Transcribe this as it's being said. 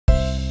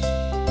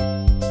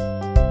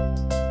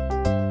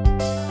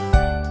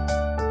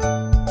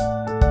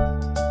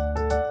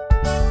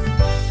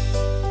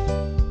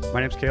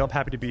name's Caleb.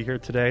 Happy to be here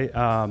today.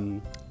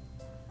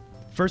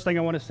 First thing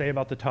I want to say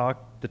about the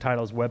talk, the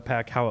title is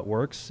Webpack, How It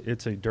Works.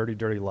 It's a dirty,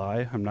 dirty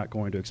lie. I'm not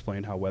going to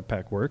explain how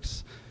Webpack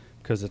works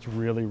because it's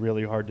really,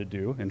 really hard to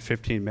do in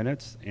 15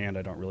 minutes, and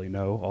I don't really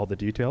know all the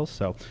details.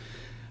 So,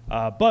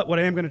 but what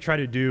I am going to try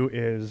to do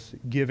is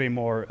give a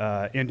more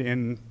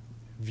end-to-end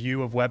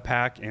view of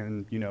Webpack,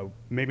 and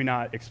maybe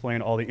not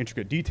explain all the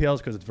intricate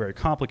details because it's very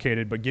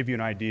complicated, but give you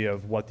an idea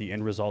of what the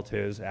end result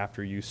is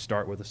after you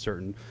start with a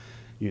certain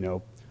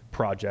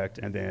project,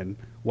 and then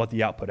what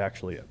the output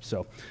actually is.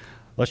 So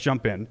let's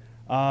jump in.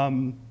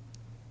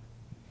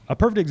 A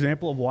perfect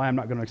example of why I'm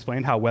not going to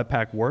explain how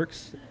Webpack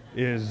works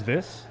is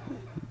this.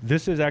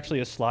 This is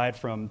actually a slide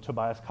from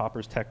Tobias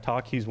Copper's Tech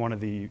Talk. He's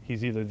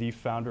either the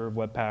founder of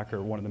Webpack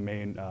or one of the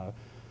main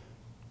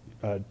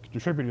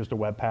contributors to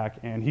Webpack,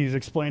 and he's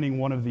explaining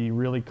one of the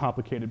really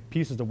complicated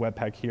pieces of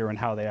Webpack here and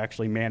how they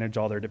actually manage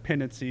all their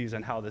dependencies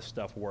and how this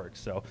stuff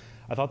works. So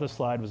I thought this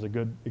slide was a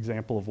good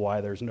example of why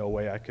there's no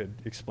way I could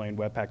explain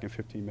Webpack in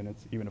 15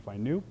 minutes, even if I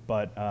knew,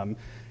 but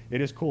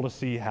it is cool to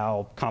see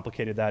how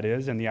complicated that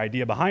is, and the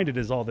idea behind it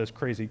is all this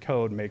crazy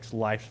code makes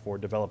life for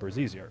developers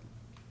easier.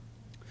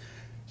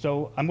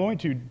 So I'm going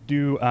to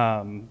do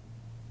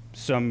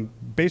some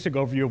basic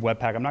overview of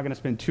Webpack. I'm not going to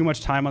spend too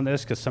much time on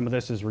this because some of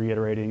this is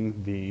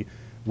reiterating the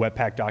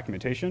Webpack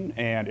documentation,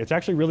 and it's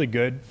actually really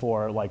good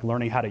for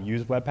learning how to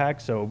use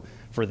Webpack. So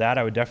for that,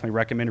 I would definitely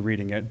recommend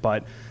reading it.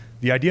 But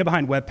the idea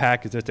behind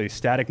Webpack is it's a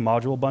static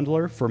module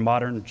bundler for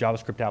modern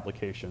JavaScript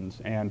applications.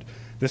 And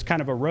this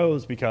kind of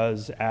arose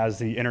because as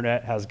the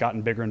internet has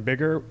gotten bigger and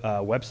bigger,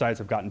 websites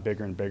have gotten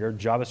bigger and bigger,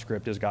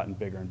 JavaScript has gotten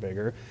bigger and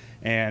bigger.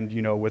 And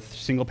with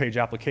single page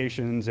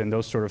applications and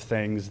those sort of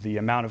things, the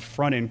amount of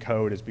front-end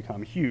code has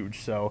become huge.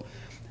 So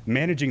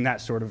managing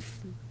that sort of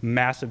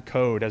massive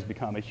code has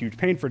become a huge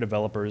pain for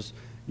developers.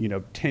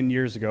 10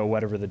 years ago,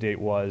 whatever the date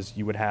was,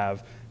 you would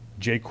have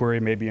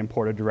jQuery maybe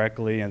imported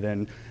directly, and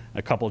then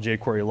a couple of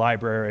jQuery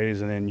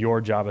libraries, and then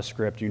your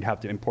JavaScript, you'd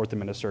have to import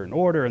them in a certain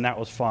order, and that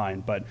was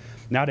fine. But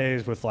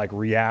nowadays, with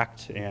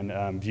React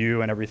and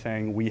Vue and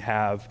everything, we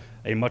have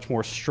a much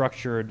more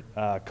structured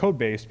code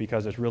base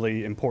because it's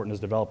really important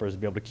as developers to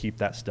be able to keep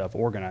that stuff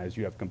organized.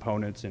 You have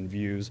components and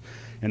views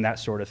and that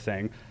sort of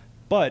thing.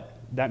 But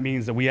that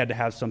means that we had to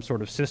have some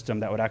sort of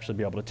system that would actually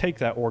be able to take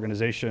that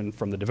organization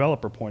from the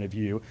developer point of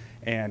view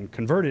and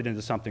convert it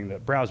into something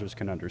that browsers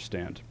can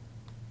understand.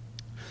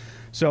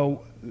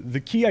 So the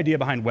key idea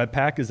behind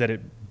Webpack is that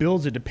it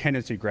builds a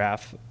dependency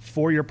graph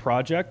for your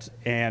project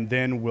and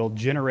then will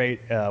generate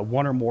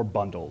one or more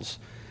bundles.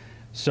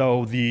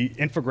 So the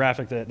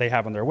infographic that they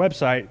have on their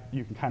website,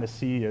 you can kind of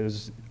see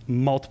is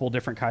multiple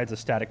different kinds of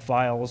static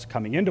files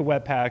coming into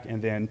Webpack,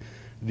 and then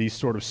these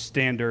sort of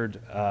standard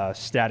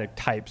static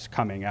types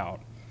coming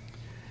out.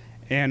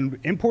 And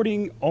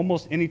importing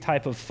almost any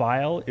type of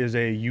file is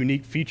a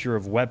unique feature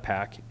of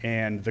Webpack,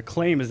 and the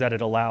claim is that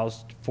it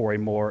allows for a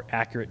more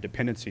accurate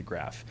dependency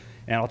graph.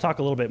 And I'll talk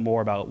a little bit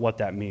more about what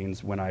that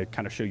means when I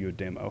kind of show you a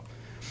demo.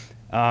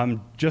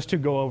 Just to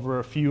go over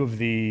a few of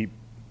the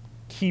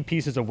key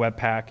pieces of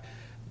Webpack,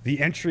 the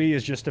entry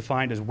is just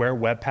defined as where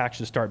Webpack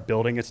should start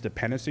building its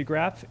dependency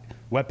graph.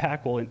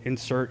 Webpack will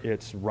insert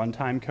its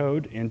runtime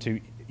code into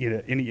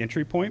any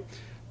entry point.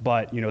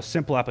 But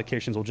simple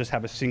applications will just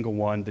have a single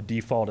one. The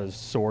default is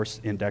source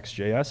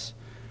index.js.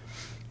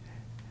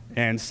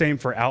 And same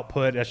for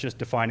output. That's just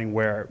defining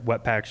where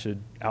Webpack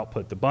should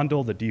output the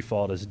bundle. The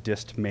default is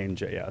dist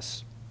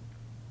main.js.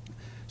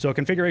 So a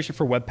configuration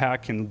for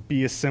Webpack can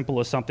be as simple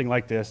as something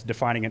like this,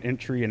 defining an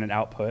entry and an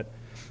output.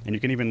 And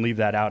you can even leave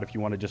that out if you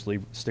want to just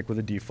stick with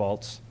the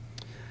defaults.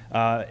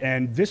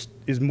 And this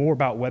is more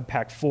about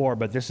Webpack 4,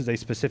 but this is a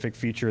specific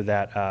feature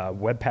that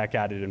Webpack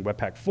added in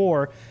Webpack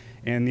 4.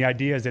 And the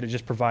idea is that it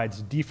just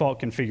provides default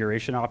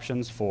configuration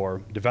options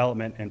for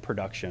development and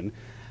production.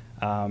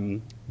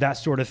 That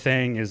sort of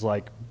thing is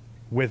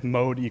with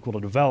mode equal to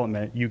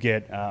development, you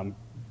get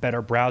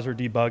better browser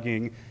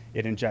debugging.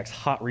 It injects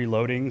hot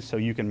reloading, so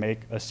you can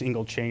make a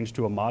single change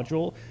to a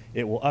module.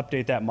 It will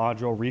update that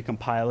module,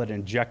 recompile it,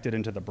 inject it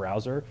into the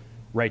browser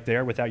right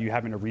there without you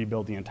having to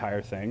rebuild the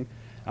entire thing.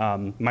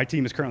 My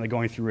team is currently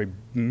going through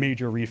a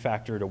major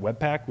refactor to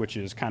Webpack, which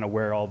is kind of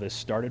where all this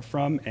started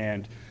from.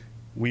 And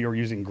we were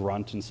using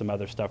Grunt and some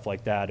other stuff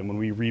like that. And when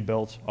we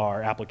rebuilt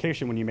our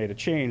application, when you made a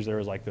change, there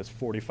was this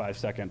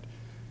 45-second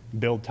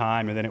build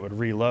time, and then it would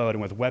reload.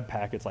 And with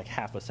Webpack, it's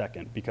half a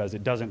second because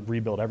it doesn't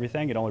rebuild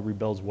everything. It only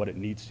rebuilds what it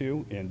needs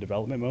to in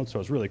development mode,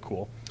 so it's really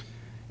cool.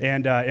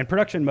 And in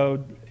production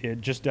mode, it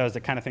just does the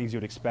kind of things you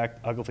would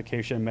expect: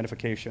 uglification,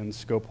 minification,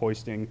 scope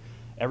hoisting,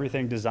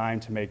 everything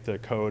designed to make the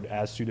code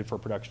as suited for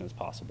production as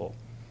possible.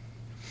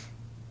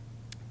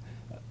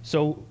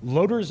 So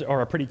loaders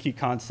are a pretty key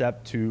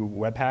concept to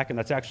Webpack, and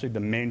that's actually the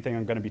main thing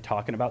I'm going to be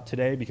talking about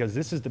today, because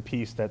this is the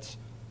piece that's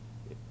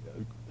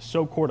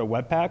so core to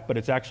Webpack, but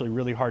it's actually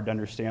really hard to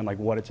understand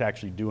what it's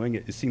actually doing.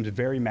 It seems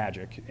very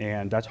magic,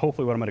 and that's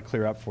hopefully what I'm going to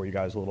clear up for you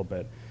guys a little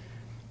bit.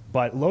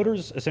 But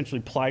loaders essentially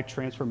apply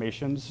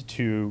transformations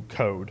to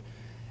code,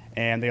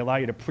 and they allow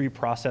you to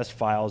pre-process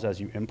files as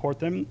you import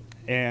them.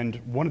 And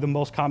one of the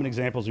most common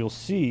examples you'll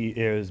see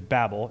is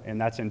Babel, and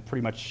that's in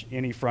pretty much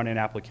any front-end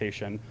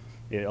application.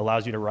 It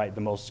allows you to write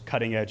the most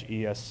cutting-edge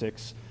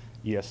ES6,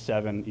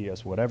 ES7,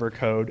 ES whatever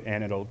code,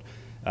 and it'll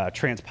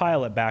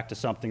transpile it back to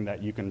something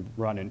that you can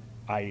run in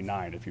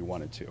IE9 if you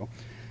wanted to.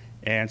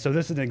 And so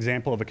this is an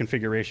example of a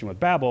configuration with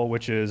Babel,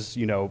 which is,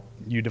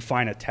 you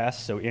define a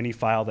test, so any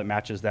file that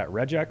matches that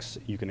regex,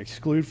 you can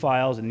exclude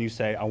files, and you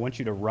say, I want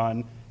you to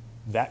run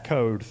that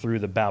code through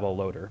the Babel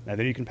loader. And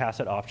then you can pass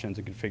it options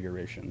and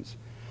configurations.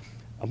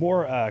 A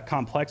more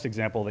complex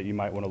example that you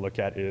might want to look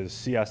at is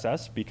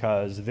CSS,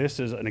 because this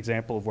is an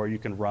example of where you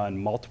can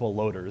run multiple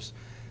loaders.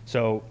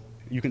 So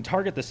you can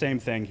target the same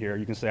thing here.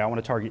 You can say, I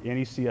want to target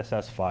any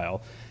CSS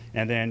file,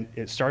 and then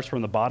it starts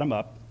from the bottom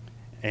up,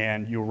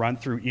 and you'll run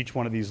through each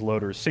one of these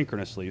loaders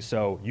synchronously.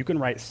 So you can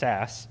write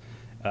Sass,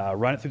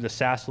 run it through the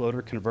Sass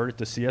loader, convert it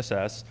to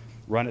CSS,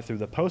 run it through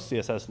the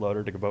post-CSS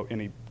loader to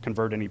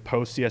convert any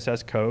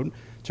post-CSS code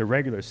to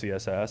regular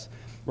CSS,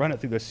 run it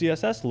through the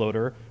CSS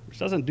loader, which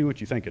doesn't do what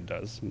you think it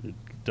does. It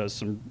does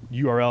some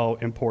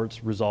URL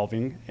imports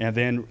resolving, and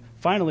then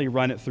finally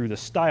run it through the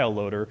style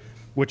loader,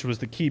 which was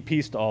the key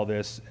piece to all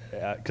this,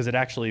 because it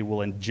actually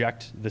will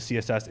inject the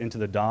CSS into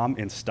the DOM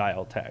in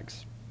style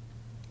tags.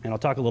 And I'll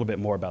talk a little bit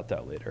more about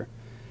that later.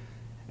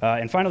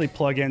 And finally,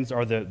 plugins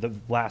are the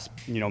last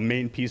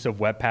main piece of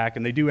Webpack,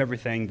 and they do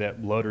everything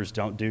that loaders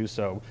don't do.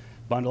 So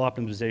bundle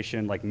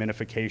optimization, like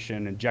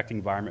minification, injecting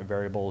environment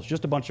variables,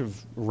 just a bunch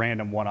of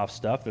random one-off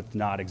stuff that's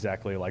not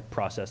exactly like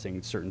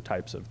processing certain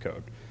types of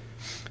code.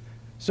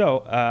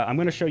 So I'm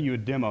going to show you a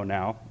demo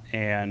now,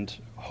 and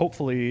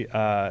hopefully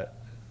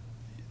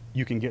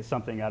you can get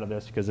something out of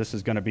this, because this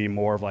is going to be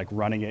more of like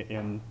running it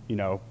in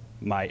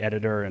my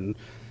editor and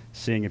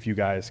seeing if you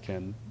guys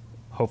can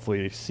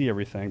hopefully see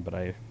everything, but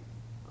I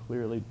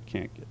clearly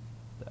can't get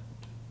that.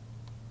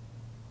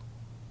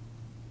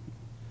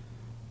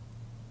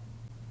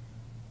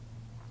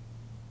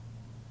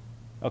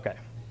 Okay.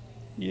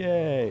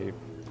 Yay.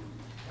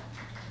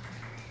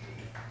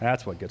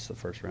 That's what gets the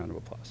first round of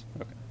applause.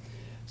 Okay.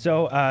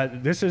 So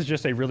this is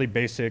just a really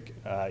basic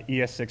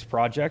ES6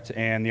 project,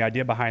 and the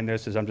idea behind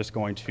this is I'm just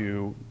going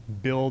to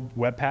build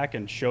Webpack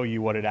and show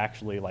you what it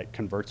actually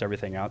converts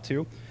everything out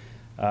to.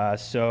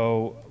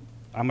 So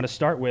I'm going to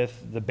start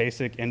with the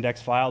basic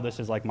index file. This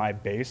is like my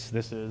base.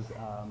 This is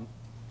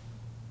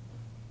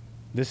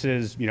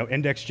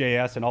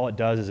index.js, and all it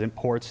does is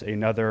imports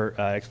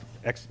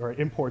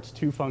imports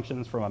two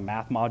functions from a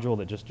math module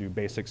that just do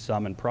basic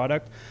sum and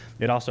product.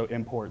 It also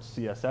imports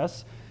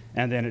CSS,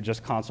 and then it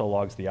just console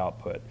logs the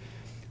output.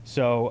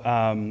 So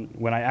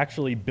when I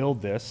actually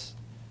build this,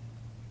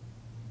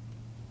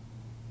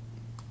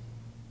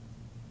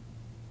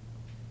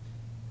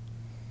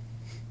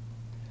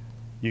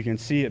 you can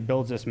see it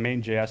builds this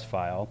main.js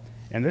file,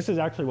 and this is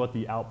actually what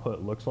the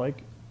output looks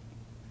like.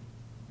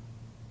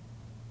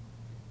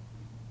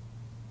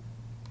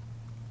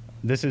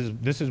 This is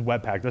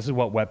Webpack. This is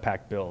what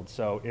Webpack builds.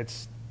 So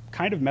it's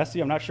kind of messy.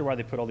 I'm not sure why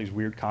they put all these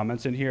weird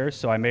comments in here,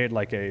 so I made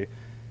like a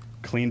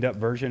cleaned up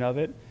version of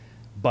it.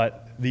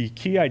 But the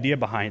key idea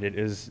behind it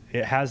is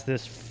it has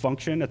this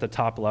function at the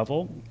top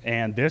level,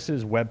 and this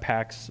is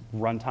Webpack's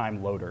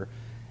runtime loader.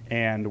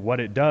 And what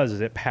it does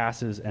is it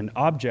passes an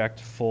object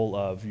full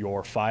of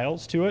your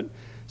files to it.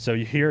 So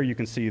here you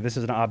can see this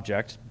is an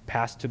object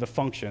passed to the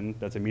function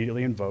that's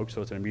immediately invoked,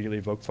 so it's an immediately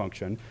invoked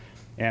function.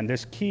 And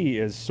this key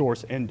is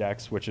source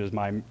index, which is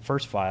my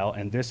first file,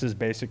 and this is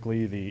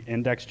basically the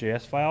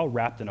index.js file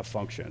wrapped in a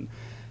function.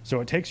 So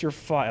it takes your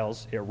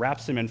files, it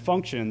wraps them in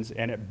functions,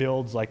 and it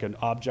builds like an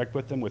object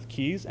with them with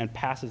keys and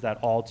passes that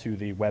all to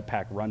the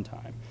Webpack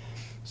runtime.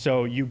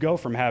 So you go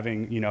from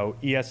having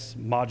ES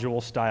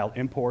module style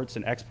imports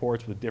and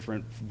exports with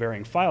different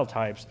varying file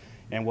types,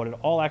 and what it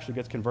all actually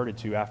gets converted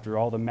to after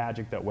all the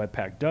magic that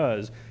Webpack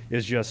does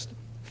is just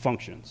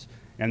functions.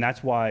 And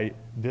that's why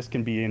this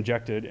can be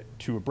injected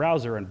to a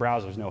browser, and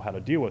browsers know how to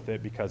deal with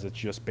it because it's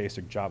just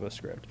basic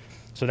JavaScript.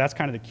 So that's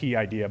kind of the key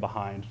idea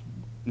behind,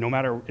 no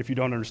matter if you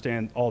don't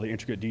understand all the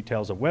intricate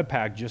details of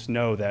Webpack, just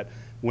know that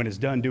when it's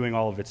done doing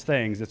all of its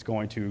things, it's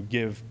going to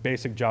give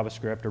basic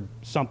JavaScript or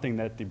something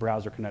that the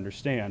browser can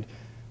understand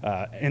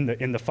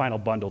in the final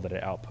bundle that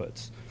it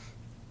outputs.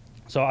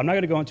 So I'm not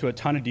going to go into a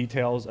ton of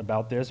details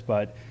about this,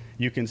 but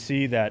you can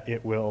see that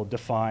it will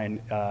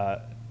define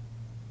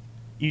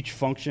each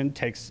function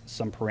takes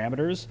some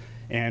parameters,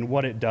 and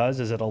what it does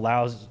is it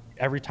allows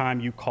every time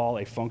you call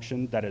a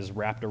function that is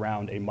wrapped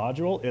around a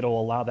module, it'll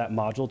allow that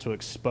module to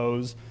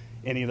expose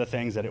any of the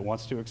things that it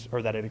wants to,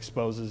 or that it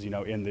exposes,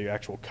 in the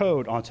actual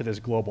code onto this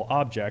global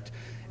object,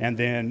 and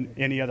then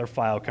any other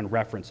file can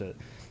reference it.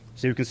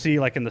 So you can see,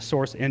 like in the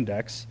source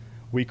index,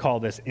 we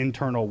call this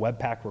internal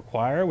Webpack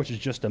require, which is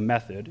just a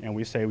method, and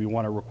we say we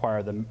want to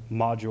require the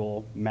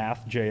module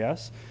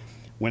math.js.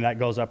 When that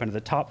goes up into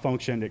the top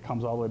function, it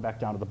comes all the way back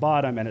down to the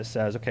bottom, and it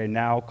says, okay,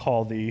 now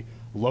call the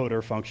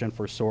loader function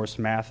for source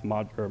math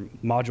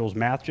modules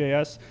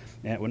math.js,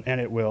 and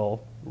it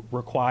will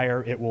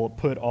require, it will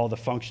put all the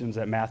functions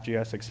that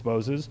math.js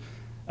exposes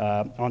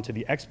onto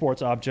the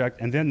exports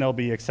object, and then they'll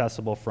be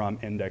accessible from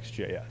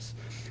index.js.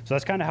 So So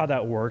that's kind of how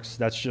that works.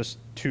 That's just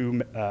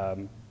two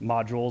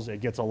modules.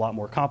 It gets a lot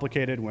more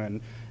complicated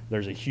when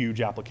there's a huge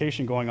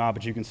application going on,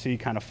 but you can see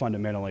kind of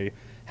fundamentally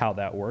how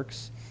that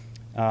works.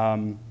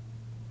 And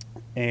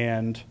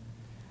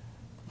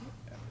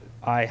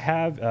I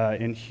have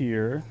in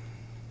here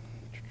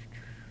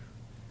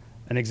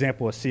an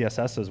example of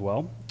CSS as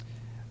well.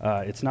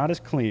 It's not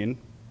as clean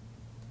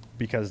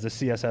because the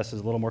CSS is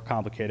a little more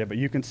complicated, but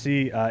you can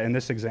see in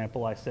this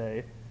example I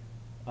say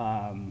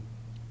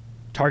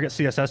target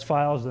CSS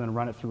files and then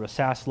run it through a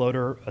Sass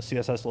loader, a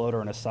CSS loader,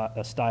 and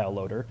a style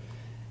loader.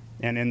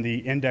 And in the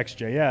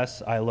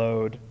index.js, I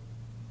load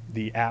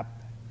the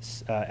app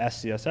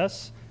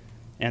SCSS,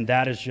 and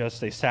that is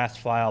just a Sass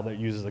file that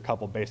uses a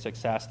couple basic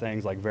Sass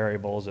things like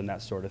variables and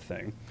that sort of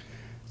thing.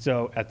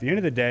 So at the end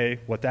of the day,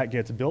 what that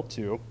gets built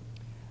to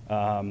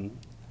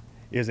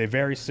is a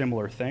very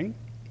similar thing.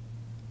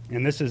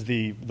 And this is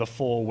the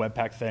full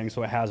Webpack thing,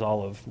 so it has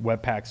all of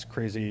Webpack's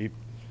crazy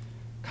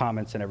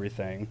comments and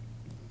everything.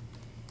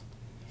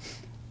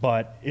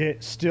 But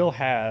it still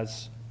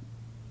has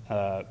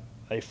a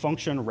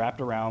function wrapped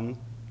around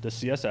the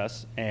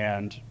CSS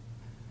and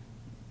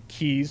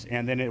keys,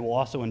 and then it will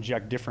also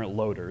inject different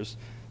loaders.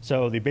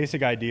 So the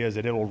basic idea is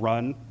that it'll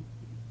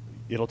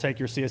take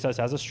your CSS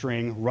as a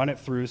string, run it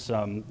through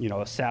some,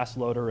 a Sass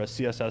loader, a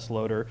CSS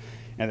loader,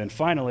 and then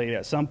finally,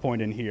 at some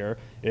point in here,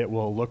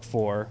 it'll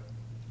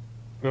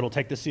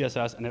take the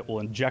CSS and it will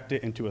inject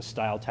it into a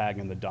style tag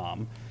in the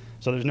DOM.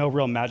 So there's no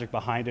real magic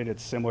behind it.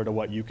 It's similar to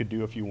what you could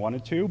do if you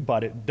wanted to,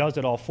 but it does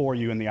it all for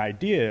you. And the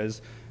idea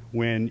is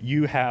when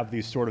you have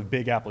these sort of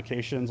big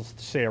applications,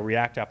 say a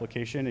React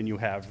application, and you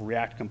have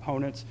React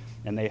components,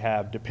 and they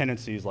have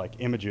dependencies like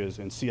images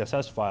and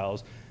CSS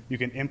files, you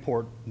can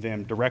import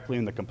them directly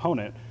in the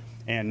component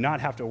and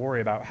not have to worry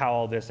about how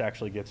all this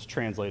actually gets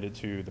translated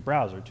to the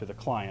browser, to the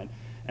client.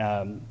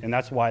 And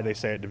that's why they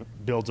say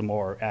it builds a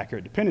more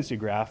accurate dependency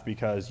graph,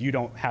 because you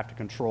don't have to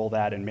control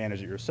that and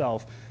manage it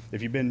yourself.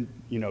 If you've been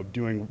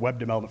doing web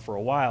development for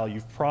a while,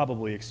 you've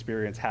probably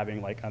experienced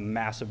having like a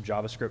massive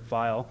JavaScript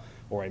file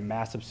or a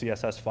massive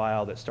CSS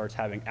file that starts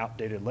having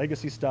outdated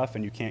legacy stuff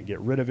and you can't get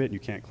rid of it, you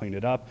can't clean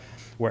it up.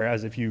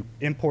 Whereas if you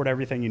import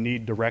everything you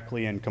need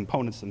directly in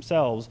components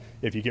themselves,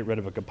 if you get rid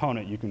of a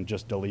component, you can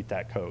just delete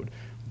that code.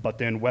 But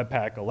then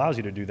Webpack allows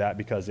you to do that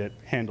because it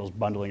handles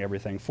bundling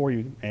everything for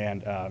you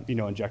and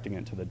injecting it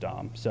into the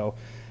DOM. So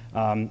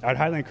I'd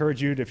highly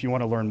encourage you, if you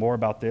want to learn more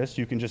about this,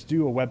 you can just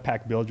do a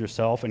Webpack build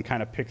yourself and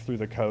kind of pick through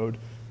the code.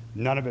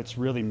 None of it's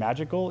really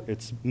magical.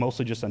 It's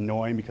mostly just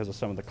annoying because of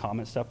some of the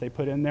comment stuff they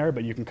put in there,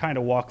 but you can kind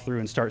of walk through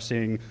and start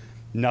seeing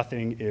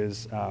nothing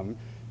is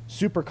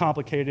super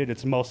complicated.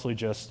 It's mostly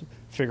just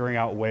figuring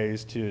out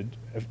ways to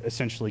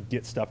essentially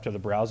get stuff to the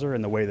browser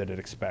in the way that it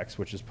expects,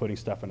 which is putting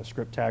stuff in a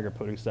script tag or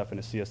putting stuff in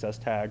a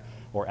CSS tag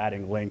or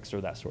adding links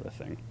or that sort of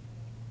thing.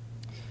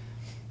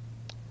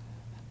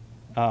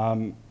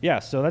 Yeah,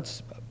 so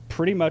that's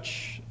pretty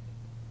much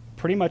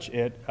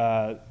it.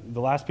 The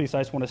last piece I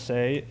just want to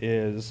say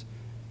is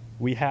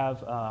we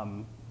have,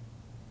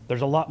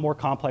 there's a lot more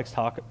complex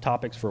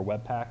topics for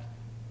Webpack.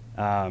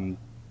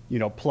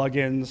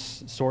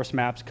 Plugins, source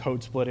maps,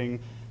 code splitting,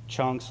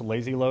 chunks,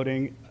 lazy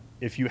loading.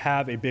 If you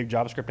have a big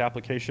JavaScript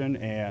application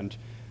and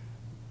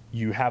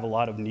you have a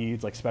lot of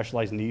needs, like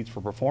specialized needs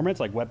for performance,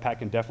 like Webpack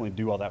can definitely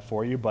do all that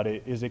for you, but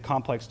it is a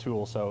complex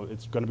tool, so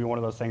it's going to be one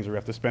of those things where you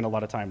have to spend a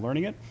lot of time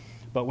learning it.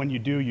 But when you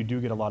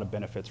do get a lot of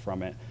benefits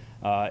from it.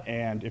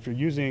 And if you're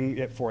using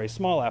it for a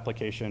small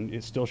application,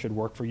 it still should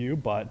work for you,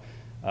 but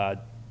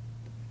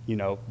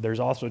there's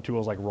also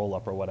tools like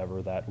Rollup or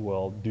whatever that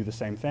will do the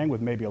same thing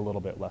with maybe a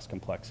little bit less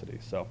complexity.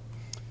 So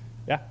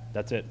yeah,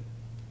 that's it.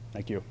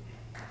 Thank you.